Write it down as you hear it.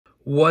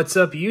What's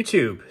up,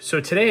 YouTube?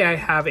 So today I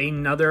have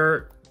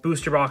another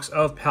booster box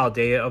of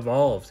Paldea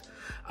Evolved.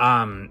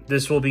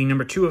 This will be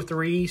number 2 of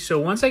 3. So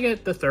once I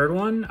get the third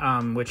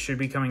one, which should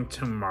be coming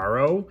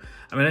tomorrow,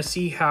 I'm going to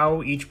see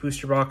how each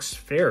booster box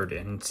fared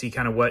and see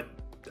kind of what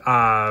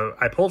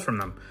I pulled from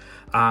them.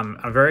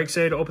 I'm very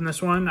excited to open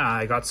this one.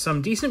 I got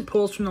some decent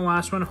pulls from the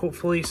last one.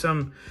 Hopefully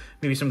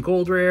maybe some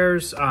gold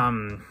rares,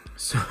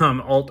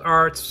 some alt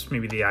arts,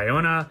 maybe the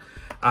Iona.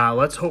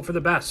 Let's hope for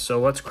the best.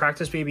 So let's crack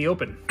this baby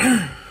open.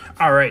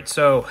 All right,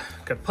 so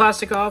got the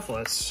plastic off.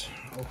 Let's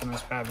open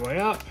this bad boy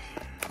up.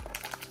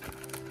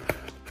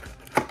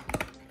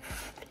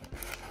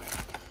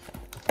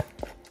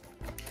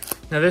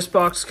 Now this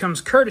box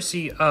comes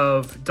courtesy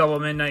of Double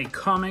Midnight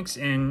Comics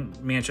in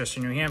Manchester,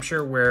 New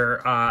Hampshire,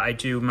 where I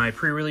do my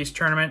pre-release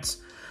tournaments.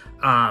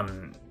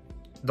 The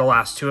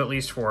last 2 at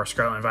least for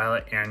Scarlet and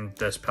Violet and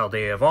this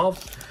Paldea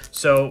Evolved.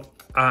 So,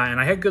 and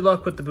I had good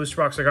luck with the booster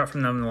box I got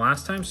from them the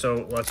last time,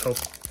 so let's hope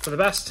for the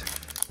best.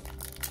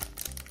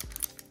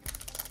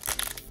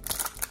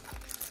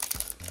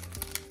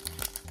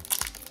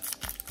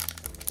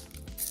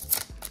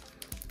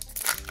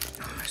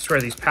 I swear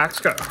these packs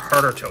got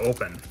harder to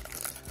open.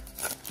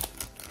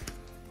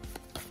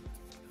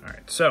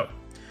 Alright, so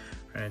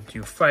we're going to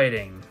do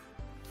Fighting,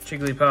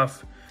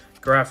 Jigglypuff,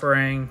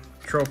 Graffarang,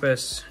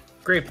 Tropius,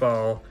 Great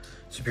Ball,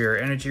 Superior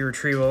Energy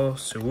Retrieval,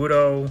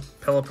 Sewudo,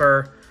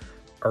 Pelipper,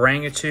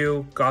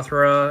 Orangatu,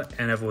 Gothra,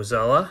 and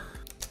Evozella.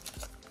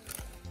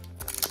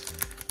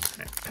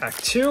 Right, pack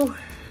 2.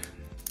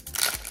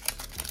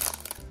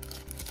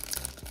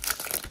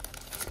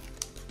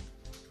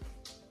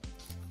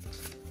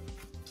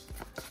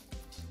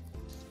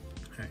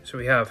 Alright, so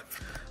we have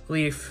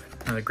Leaf,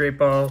 another Great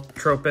Ball,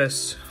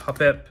 Tropius,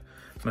 Hoppip,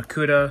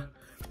 Makuta,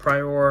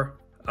 Prior,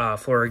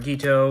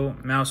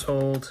 Floragito,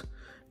 Mousehold,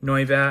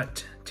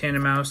 Noibat,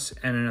 Tandemaus,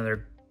 and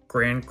another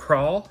Grand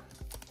Crawl.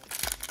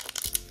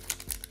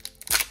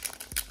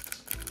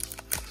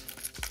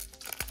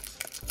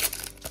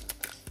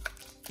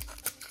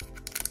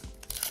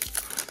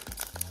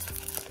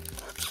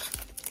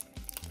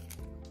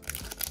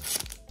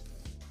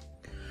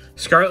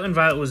 Scarlet and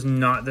Violet was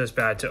not this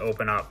bad to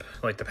open up,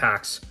 like the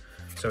packs.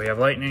 So we have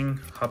Lightning,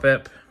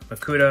 Hoppip,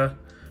 Makuta,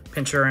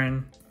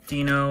 Pinchurin,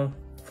 Dino,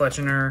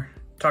 Fletchner,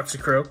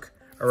 Toxicroak,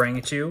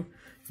 Orangatu,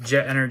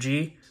 Jet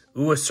Energy, a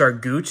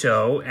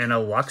Sarguto, and a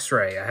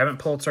Luxray. I haven't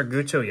pulled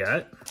Sarguto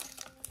yet.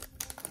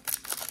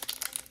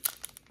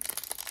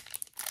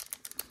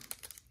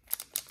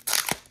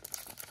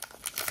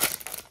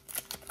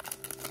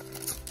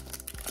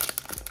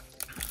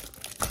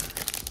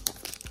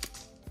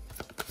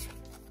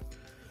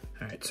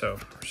 Alright, so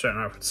we're starting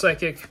off with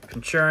Psychic,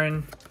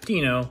 Pinchurin,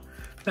 Dino,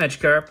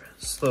 Magikarp,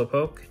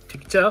 Slowpoke,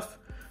 Tickatuff,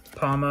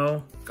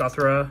 Palmo,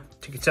 Gothra,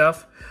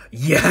 Tickatuff.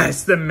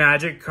 Yes, the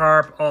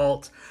Magikarp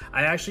alt.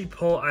 I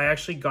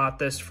actually got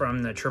this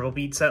from the Triple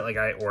Beat set. Like,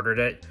 I ordered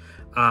it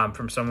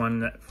from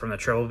someone from the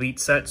Triple Beat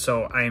set.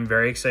 So I am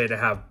very excited to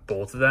have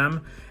both of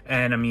them.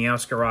 And a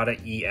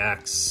Meowscarada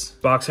EX.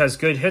 Box has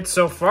good hits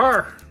so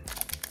far.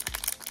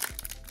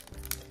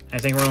 I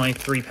think we're only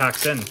 3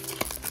 packs in.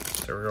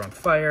 So we're going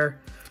Fire,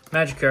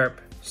 Magikarp,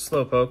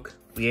 Slowpoke,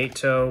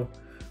 Lieto,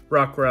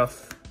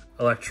 Rockruff,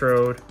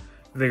 Electrode,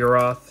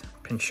 Vigoroth,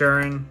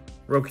 Pinchurin,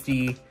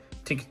 Rookidee,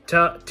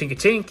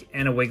 Tinkatink,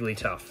 and a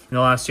Wigglytuff. In the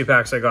last 2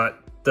 packs, I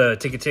got the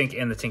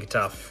Tinkatink and the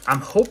Tinkatuff.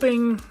 I'm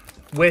hoping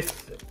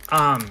with,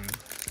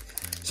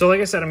 so like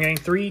I said, I'm getting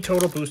 3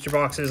 total booster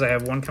boxes. I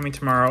have 1 coming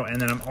tomorrow,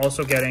 and then I'm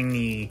also getting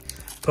the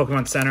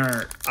Pokemon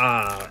Center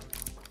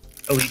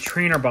Elite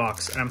Trainer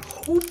box, and I'm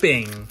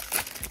hoping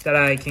that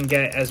I can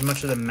get as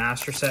much of the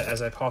master set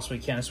as I possibly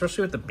can,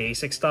 especially with the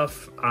basic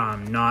stuff.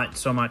 Not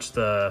so much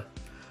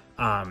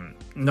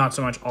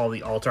all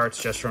the alt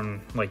arts just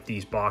from like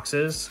these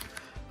boxes.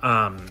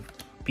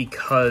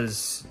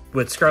 Because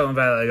with Scarlet and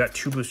Violet, I got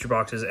 2 booster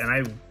boxes, and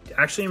I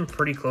actually am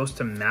pretty close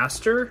to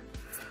master.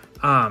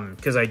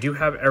 Because I do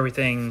have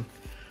everything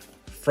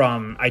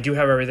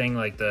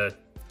like the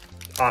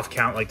off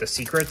count, like the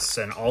secrets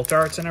and alt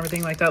arts and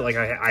everything like that. Like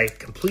I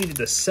completed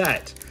the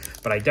set,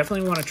 but I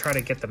definitely want to try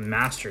to get the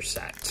master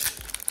set.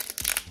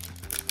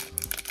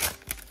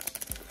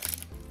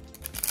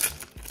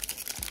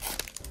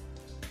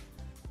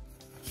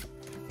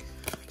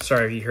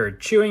 Sorry if you heard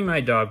chewing,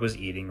 my dog was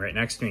eating right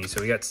next to me. So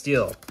we got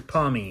Steel,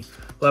 Palmy,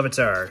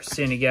 Levitar,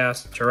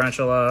 Sandygast,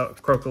 Tarantula,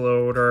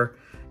 Crocoloder,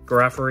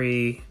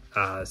 Graffari,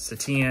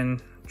 Satian,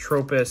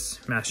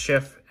 Tropius,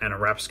 Maschiff, and a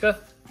Rapska.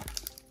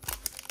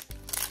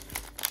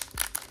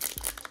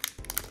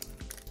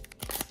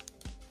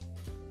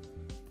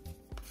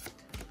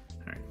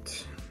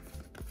 Alright.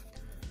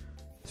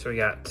 So we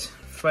got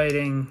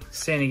Fighting,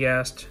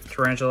 Sandygast,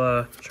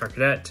 Tarantula,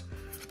 Charcadet,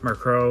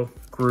 Murkrow,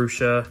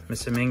 Grusha,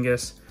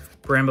 Missamingus,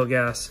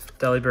 Brambleghast,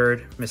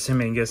 Delibird,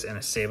 Missamingus, and a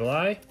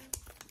Sableye.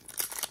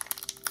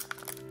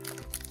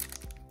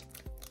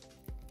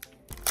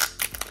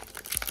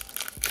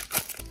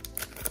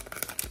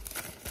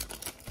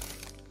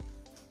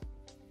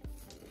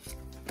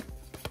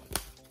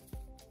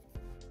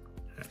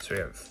 So we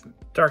have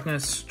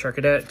Darkness,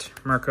 Charcadet,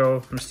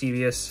 Murko,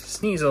 Mischievous,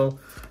 Sneasel,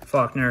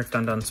 Faulkner,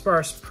 Dun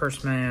Sparse,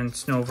 Purseman,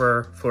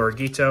 Snover,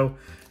 Florigito,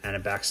 and a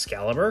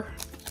Baxcalibur.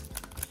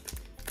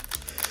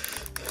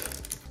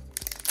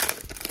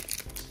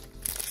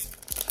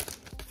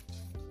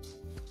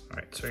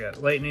 Alright, so we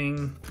got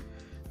Lightning,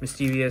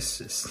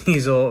 Mischievous,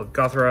 Sneasel,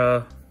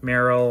 Gothra,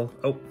 Meryl,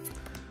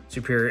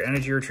 Superior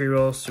Energy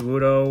Retrieval,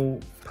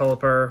 Suudo,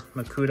 Pelipper,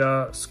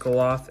 Makuta,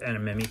 Skoloth, and a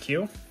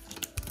Mimikyu.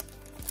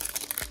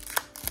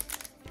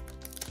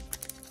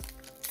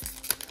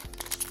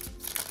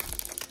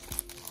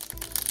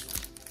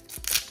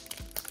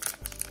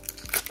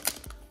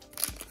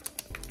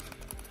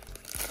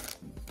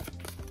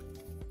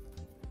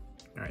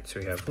 Alright, so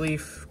we have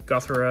Leaf,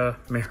 Gothra,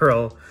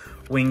 Meryl,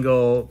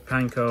 Wingull,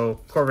 Panko,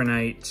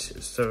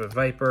 Corviknight,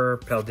 Viper,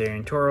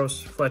 Paldea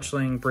Tauros,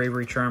 Fletchling,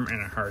 Bravery Charm,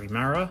 and a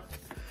Harimara.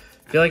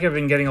 I feel like I've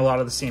been getting a lot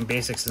of the same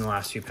basics in the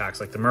last few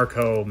packs, like the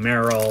Murko,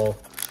 Meryl.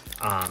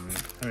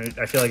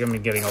 I feel like I've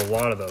been getting a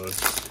lot of those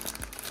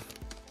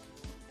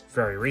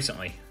very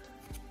recently.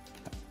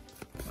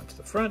 On to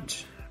the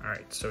front.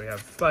 Alright, so we have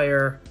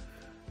Fire,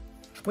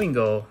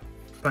 Wingull,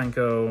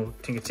 Panko,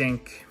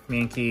 Tinkatink,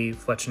 Mankey,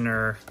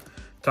 Fletchner,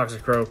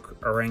 Toxicroak,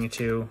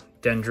 Orangatu,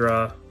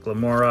 Dendra,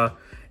 Glamora,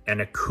 and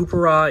a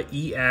Koopera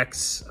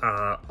EX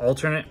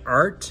alternate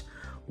art.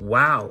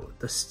 Wow,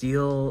 this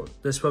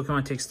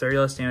Pokemon takes 30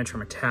 less damage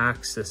from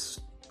attacks. This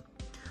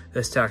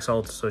attacks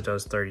also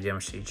does 30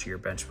 damage to each of your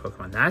bench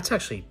Pokemon. That's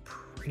actually a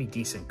pretty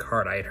decent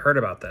card. I had heard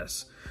about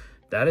this.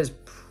 That is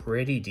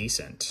pretty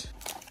decent.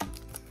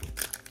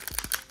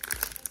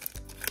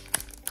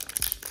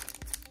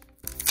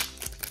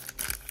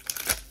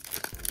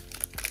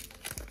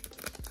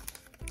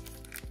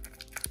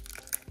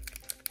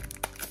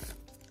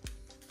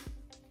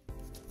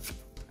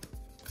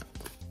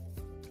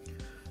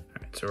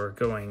 So we're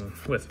going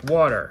with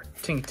Water,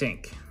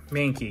 Tinkatink,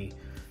 Mankey,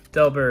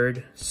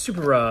 Delbird,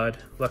 Super Rod,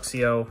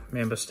 Luxio,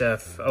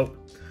 Mambosteff,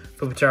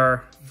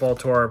 Pupitar,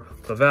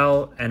 Voltorb,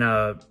 Clavel, and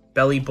a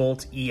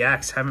Bellybolt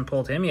EX. Haven't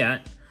pulled him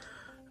yet.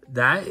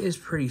 That is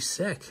pretty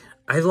sick.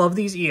 I love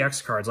these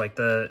EX cards, like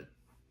the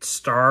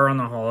star on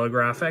the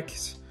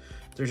holographics.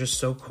 They're just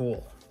so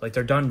cool. Like,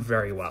 they're done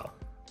very well.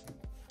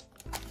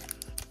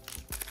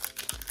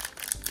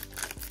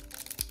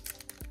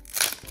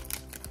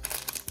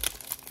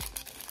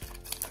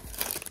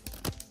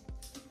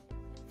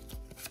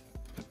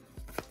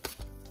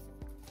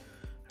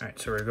 Alright,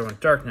 so we're going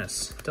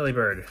Darkness,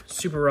 Delibird,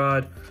 Super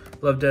Rod,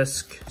 Love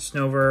Disc,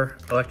 Snover,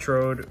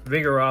 Electrode,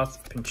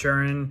 Vigoroth,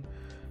 Pinchurin,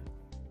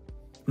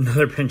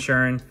 another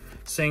Pinchurin,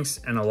 Sinks,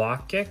 and a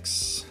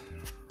Lockix.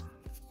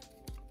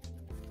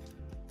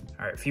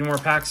 Alright, a few more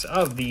packs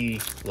of the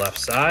left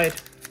side.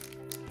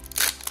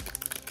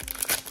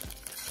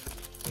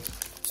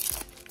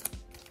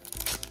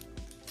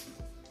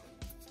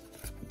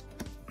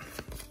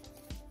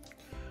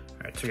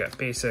 Alright, so we got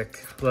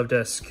Basic, Love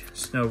Disc,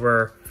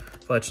 Snover,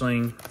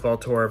 Fletchling,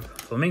 Voltorb,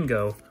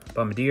 Flamingo,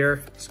 Bombardier,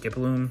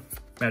 Skiploom,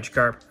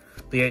 Magikarp,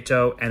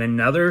 Lieto, and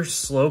another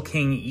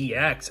Slowking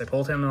EX. I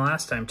pulled him the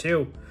last time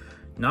too.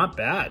 Not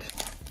bad.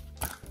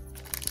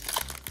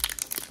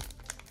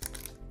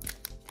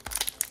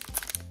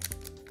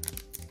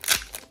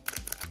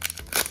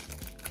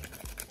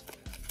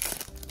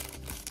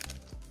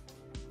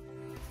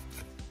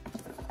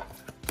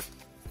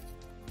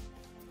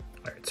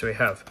 Alright, so we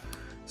have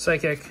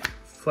Psychic,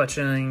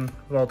 Fletchling,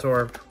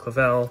 Voltorb,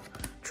 Clavel,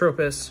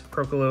 Tropius,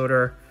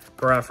 Crocoloder,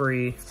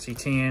 Garafari,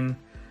 Cetian,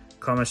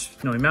 Comish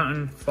Snowy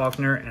Mountain,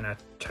 Faulkner, and a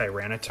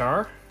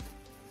Tyranitar.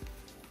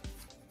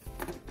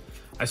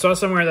 I saw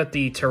somewhere that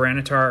the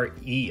Tyranitar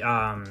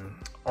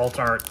alt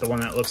art, the one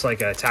that looks like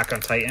an Attack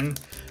on Titan,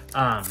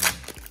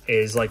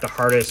 is like the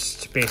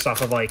hardest, based off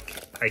of like,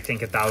 I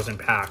think 1,000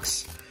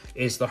 packs,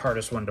 is the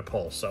hardest one to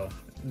pull. So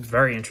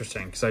very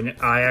interesting, because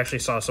I actually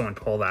saw someone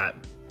pull that.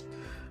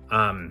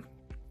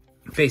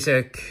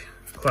 Basic,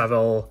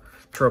 Clavel,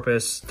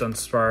 Tropius,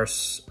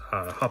 Dunsparce,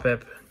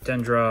 Hoppip,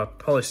 Dendra,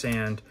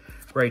 Polisand,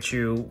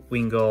 Raichu,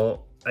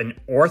 Wingull, an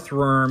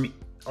Orthworm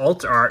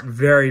alt art,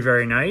 very,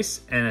 very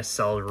nice, and a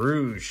Cell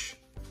Rouge.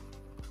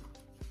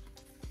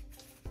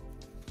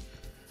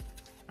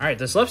 Alright,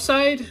 this left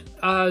side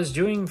is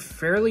doing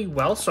fairly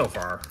well so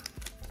far.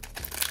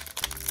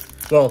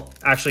 Well,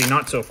 actually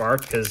not so far,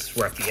 because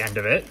we're at the end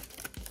of it.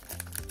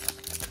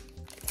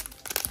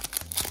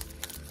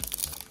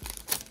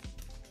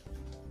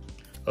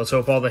 Let's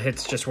hope all the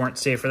hits just weren't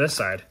saved for this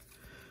side.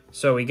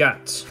 So we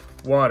got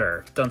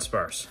Water,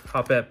 Dunsparce,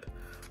 Hoppip,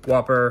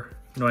 Whopper,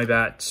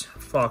 Noibat,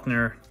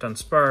 Faulkner,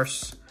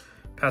 Dunsparce,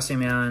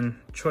 Passimian,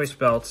 Choice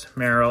Belt,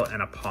 Meryl,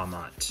 and a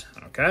Pawmot.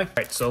 Okay, all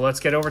right, so let's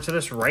get over to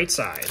this right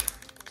side.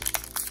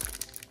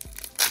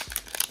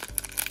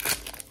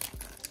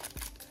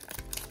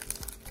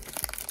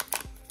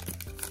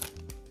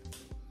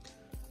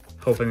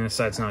 Hoping this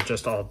side's not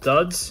just all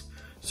duds.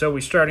 So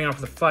we're starting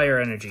off with the Fire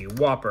Energy,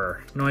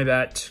 Whopper,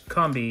 Noibat,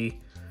 Combi,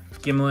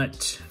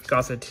 Gimlet,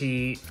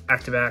 Gothity,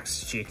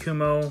 Activax,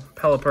 Giacomo,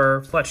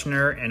 Pelipper,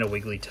 Fletchner, and a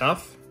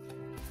Wigglytuff.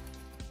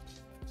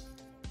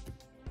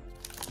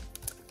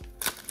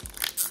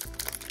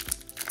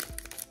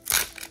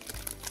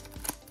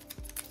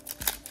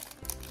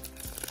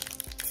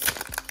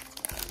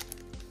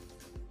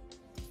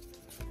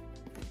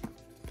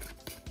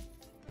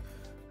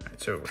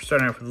 So we're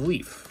starting off with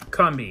Leaf,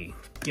 Combi,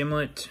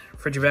 Gimlet,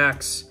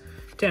 Frigivax,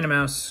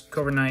 Tandemaus,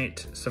 Cobra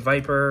Knight,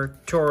 Seviper,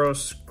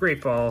 Tauros,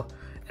 Great Ball,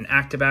 an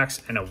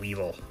Activax, and a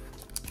Weevil.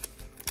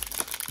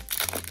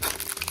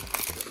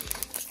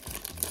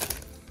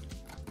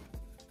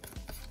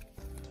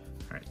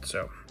 Alright,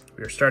 so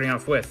we are starting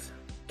off with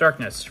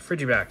Darkness,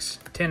 Frigivax,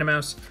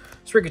 Tandemaus,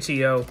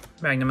 Sprigatito,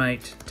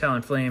 Magnemite,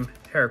 Talonflame,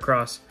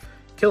 Heracross,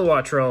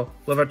 Kilowattrel,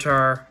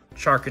 Larvitar,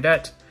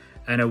 Charcadet,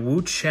 and a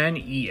Wu-Chen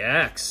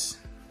EX.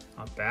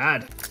 Not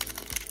bad.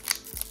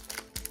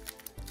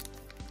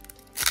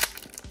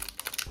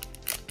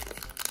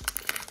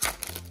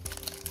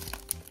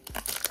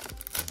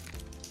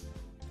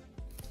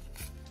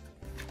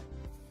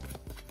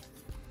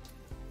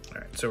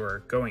 Alright, so we're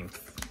going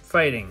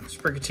fighting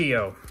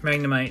Sprigatito,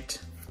 Magnemite,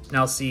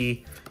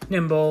 Nalcy,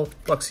 Nimble,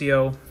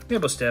 Luxio,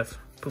 Nimblestiff,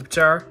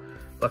 Pupitar,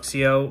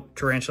 Luxio,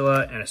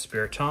 Tarantula, and a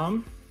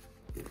Spiritomb.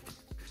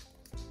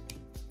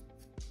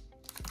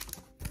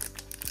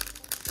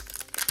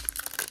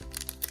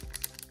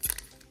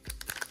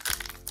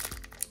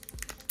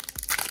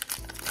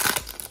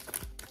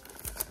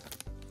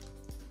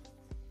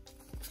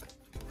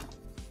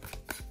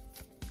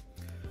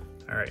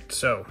 Alright,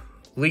 so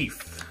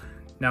Leaf,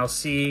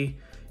 Nalcy,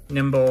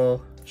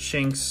 Nimble,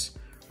 Shinx,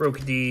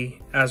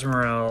 Rookidee,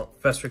 Azumarill,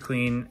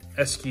 Vespiquen,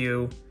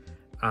 SQ,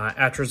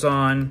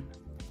 Atrazon.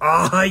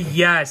 Ah,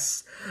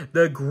 yes!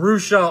 The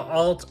Grusha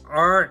alt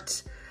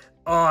art!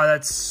 Oh,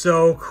 that's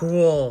so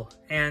cool!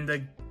 And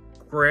the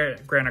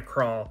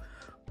Granicrawl.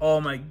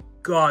 Oh my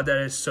god, that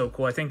is so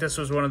cool. I think this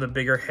was one of the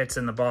bigger hits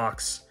in the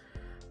box.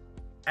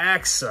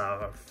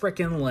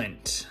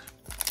 Excellent.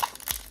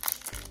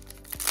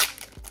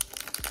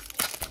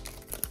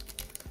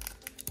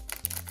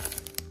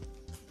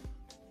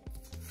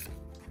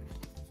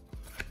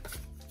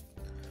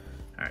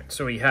 Alright,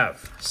 so we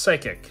have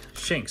Psychic,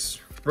 Shinx,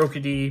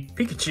 Rookidee,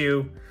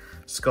 Pikachu,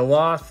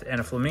 Skaloth, and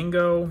a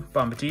Flamingo,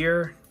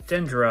 Bombardier,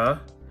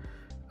 Dendra,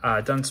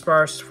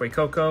 Dunsparce,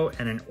 Fuecoco,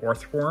 and an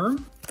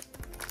Orthworm.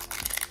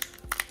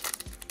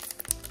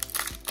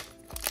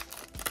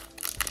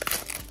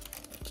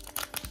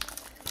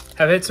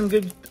 Have hit some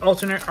good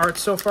alternate art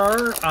so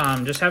far.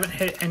 Just haven't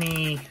hit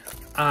any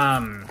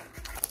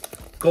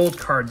gold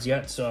cards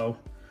yet, so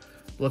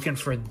looking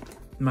for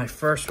my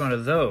first one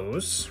of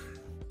those.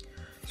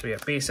 So we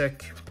have Basic,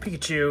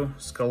 Pikachu,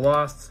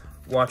 Skaloth,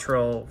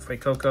 Wattrel,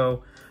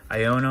 Fuecoco,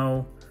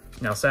 Iono,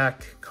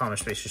 Nelsac, Common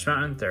Spacious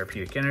Mountain,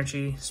 Therapeutic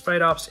Energy,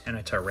 Spidops, and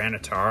a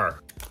Tyranitar.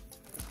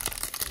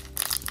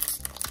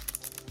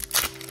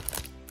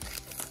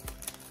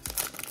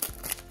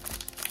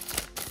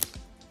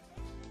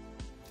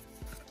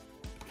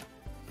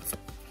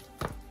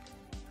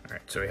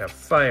 Alright, so we have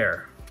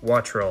Fire,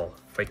 Wattrel,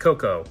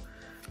 Fuecoco,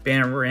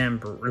 Brambrin,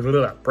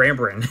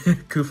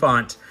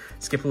 Cufant,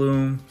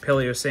 Skiploom,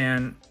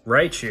 Paleosan,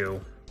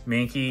 Raichu,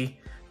 Mankey,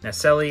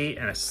 Naselli,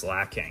 and a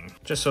Slacking.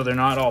 Just so they're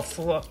not all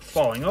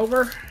falling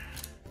over.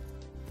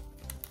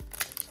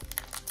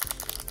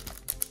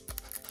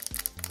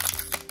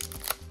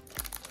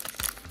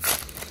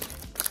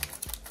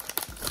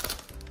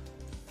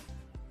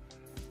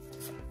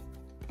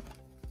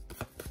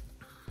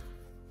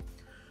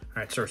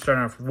 Alright, so we're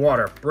starting off with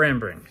Water,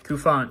 Brambrin,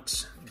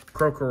 Cufant,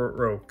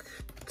 Crocoroke,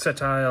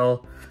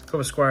 Sceptile,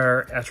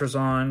 Cobasquire,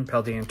 Atrazon,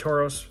 Paldean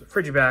Tauros,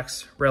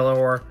 Frigivax,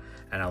 Rellor,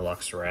 and a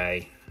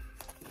Luxray.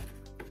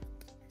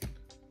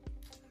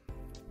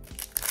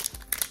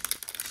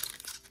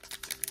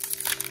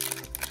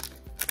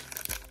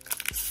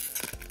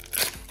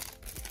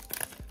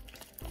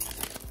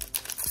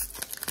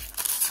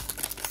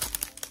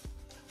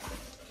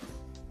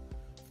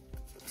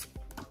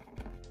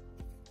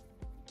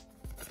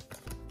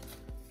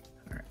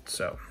 Alright,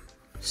 so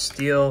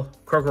Steel,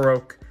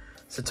 Crocoroke,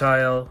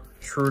 Sceptile,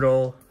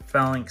 Shroodle,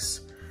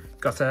 Phalanx,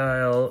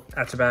 Gothile,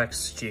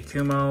 Atabax,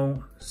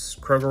 Giacomo,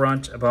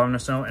 Krogerunt,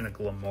 Abomasnow, and a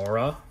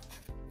Glamora.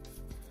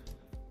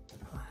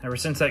 Ever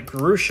since that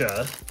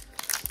Grusha,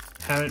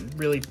 haven't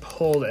really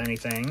pulled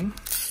anything.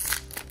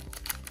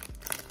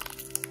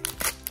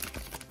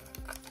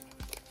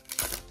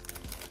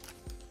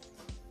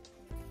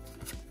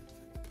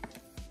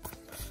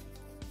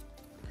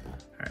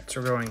 Alright,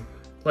 so we're going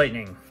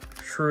Lightning,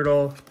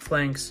 Shroodle,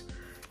 Flanks,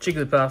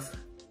 Jigglypuff,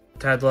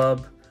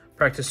 Tadlub,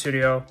 Practice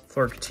Studio,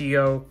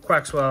 Florcatillo,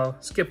 Quaxwell,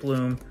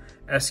 Skiploom,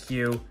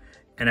 SQ,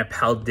 and a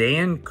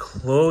Paldean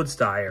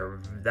Clothes-Dyer.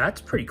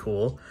 That's pretty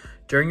cool.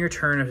 During your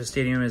turn, if the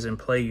stadium is in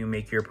play, you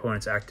make your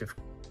opponent's active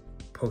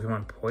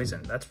Pokemon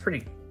poison. That's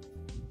pretty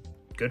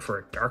good for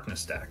a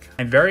Darkness deck.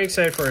 I'm very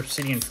excited for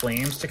Obsidian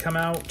Flames to come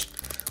out,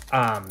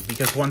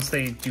 because once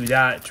they do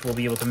that, we'll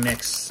be able to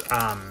mix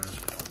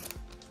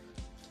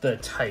the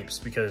types,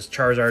 because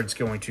Charizard's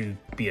going to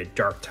be a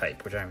dark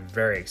type, which I'm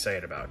very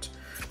excited about.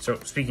 So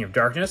speaking of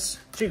Darkness,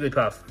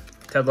 Jigglypuff,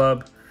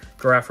 Tedlub,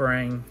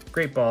 Girafarang,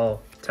 Great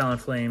Ball,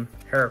 Talonflame,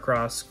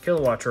 Heracross,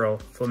 Kilowattrel,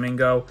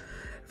 Flamingo,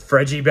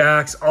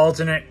 Frigivax,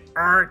 alternate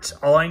art.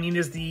 All I need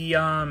is the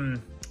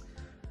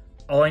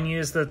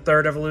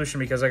third evolution,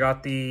 because I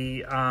got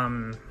the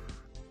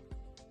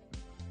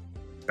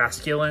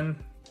Basculin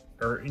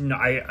or no,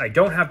 I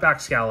don't have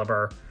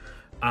Baxcalibur.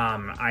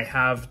 I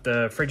have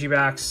the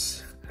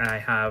Frigibax, and I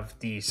have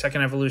the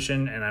second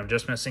evolution, and I'm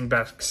just missing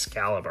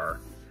Baxcalibur.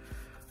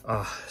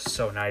 Oh,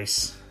 so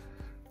nice.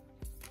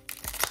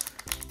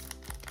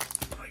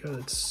 Oh my god,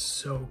 it's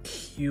so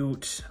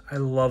cute. I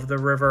love the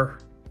river.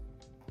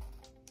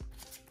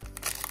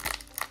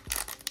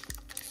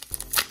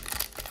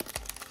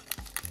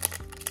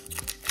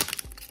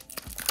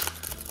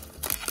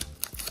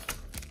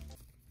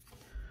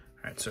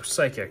 Alright, so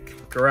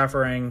Psychic,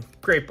 Girafaring,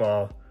 Great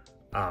Ball,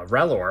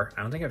 Rellor.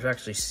 I don't think I've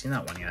actually seen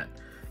that one yet.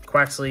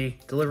 Quaxley,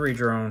 Delivery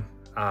Drone,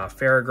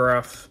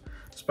 Farigruff,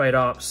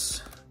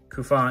 Spidops,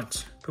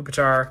 Kufant,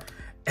 Pupitar,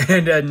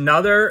 and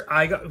another.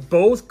 I got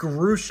both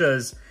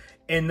Garushas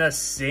in the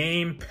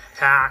same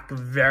pack.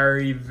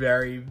 Very,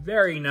 very,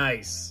 very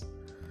nice.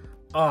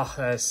 Oh,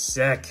 that's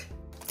sick.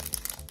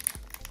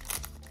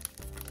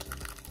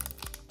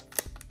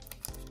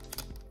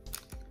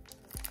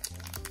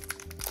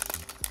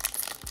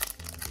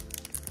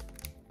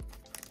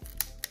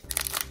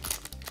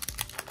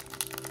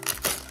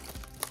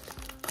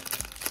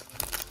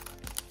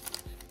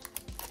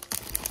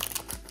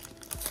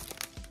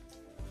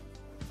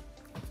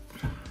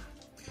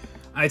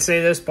 I'd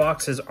say this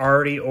box is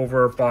already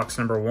over box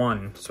number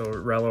 1. So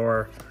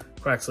Rellor,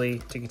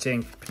 Quaxley,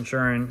 Tiki-Tink,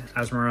 Pinchurin,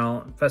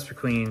 Azumarill,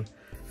 Vespiquen,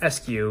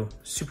 SQ,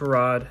 Super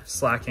Rod,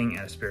 Slacking,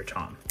 and a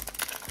Spiritomb.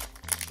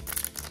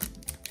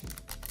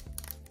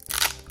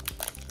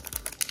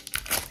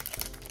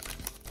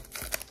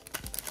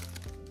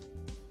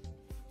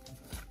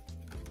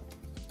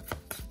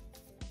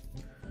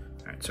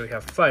 Alright, so we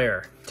have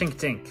Fire,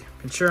 Tink-Tink,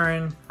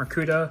 Pinchurin,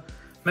 Mercuda,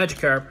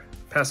 Magikarp,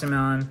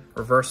 Passamon,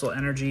 Reversal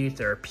Energy,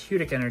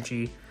 Therapeutic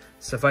Energy,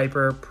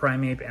 Seviper,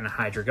 Primeape, and a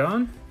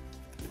Hydreigon.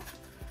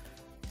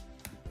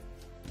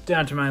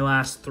 Down to my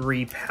last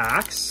 3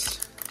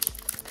 packs.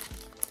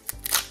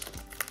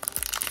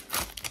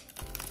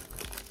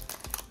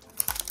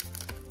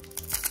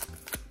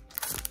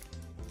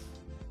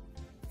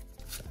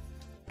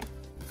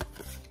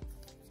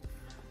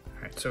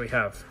 Alright, so we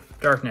have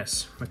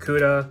Darkness,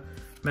 Makuta,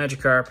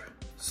 Magikarp,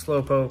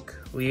 Slowpoke,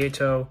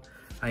 Lieto,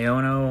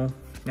 Iono,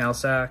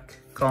 Nalsac,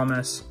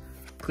 Calmus,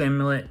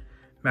 Glimmet,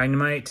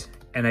 Magnemite,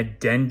 and a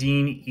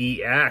Dendine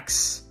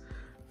EX.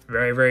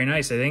 Very, very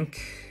nice. I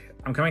think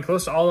I'm coming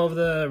close to all of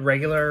the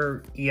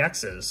regular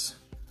EXs.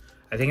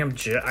 I think I'm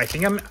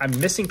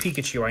missing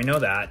Pikachu. I know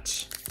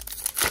that.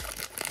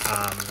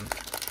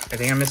 I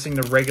think I'm missing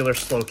the regular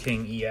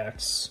Slowking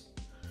EX.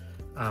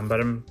 But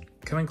I'm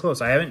coming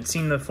close. I haven't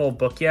seen the full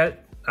book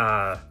yet.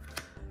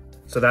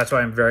 So that's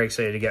why I'm very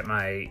excited to get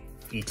my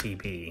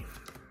ETB.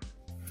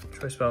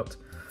 Choice Belt,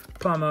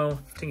 Pomo,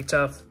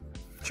 Tinkytuff,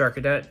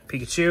 Charcadet,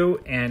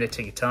 Pikachu, and a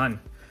Tinkaton.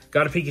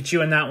 Got a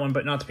Pikachu in that one,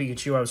 but not the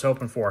Pikachu I was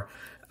hoping for.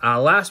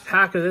 Last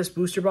pack of this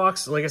booster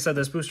box. Like I said,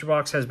 this booster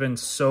box has been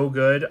so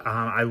good.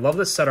 I love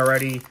this set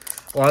already.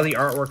 A lot of the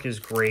artwork is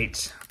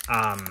great.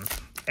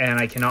 And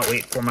I cannot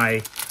wait for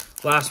my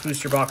last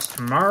booster box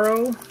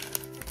tomorrow.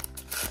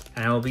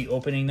 And I will be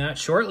opening that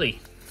shortly.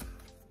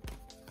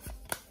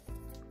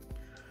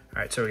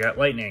 Alright, so we got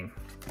Lightning,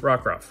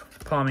 Rockruff,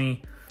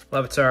 Palmy,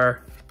 Levitar,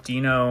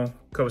 Dino,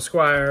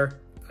 Cobasquire,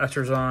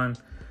 Esterzon,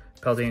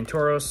 Paldea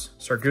Tauros,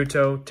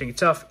 Sarguto,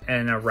 Tinkytuff,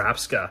 and a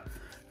Rapska.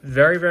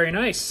 Very, very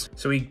nice.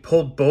 So we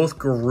pulled both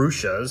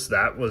Garushas.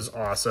 That was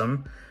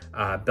awesome.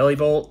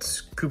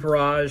 Bellybolt,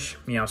 Cooperage,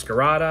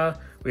 Meowscarada.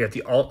 We have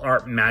the Alt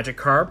Art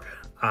Magikarp.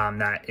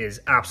 That is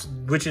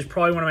which is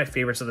probably one of my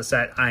favorites of the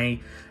set. I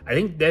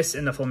think this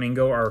and the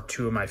Flamingo are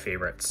 2 of my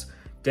favorites.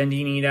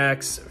 Dendine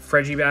EX,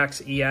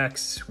 Frigibax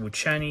EX,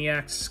 Wuchen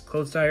EX,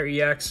 Clothier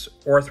EX,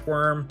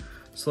 Orthworm,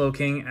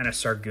 Slowking, and a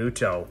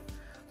Sarguto.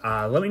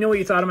 Let me know what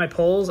you thought of my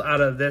pulls out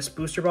of this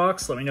booster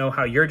box. Let me know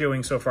how you're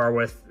doing so far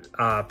with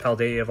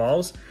Paldea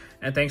Evolves.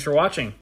 And thanks for watching.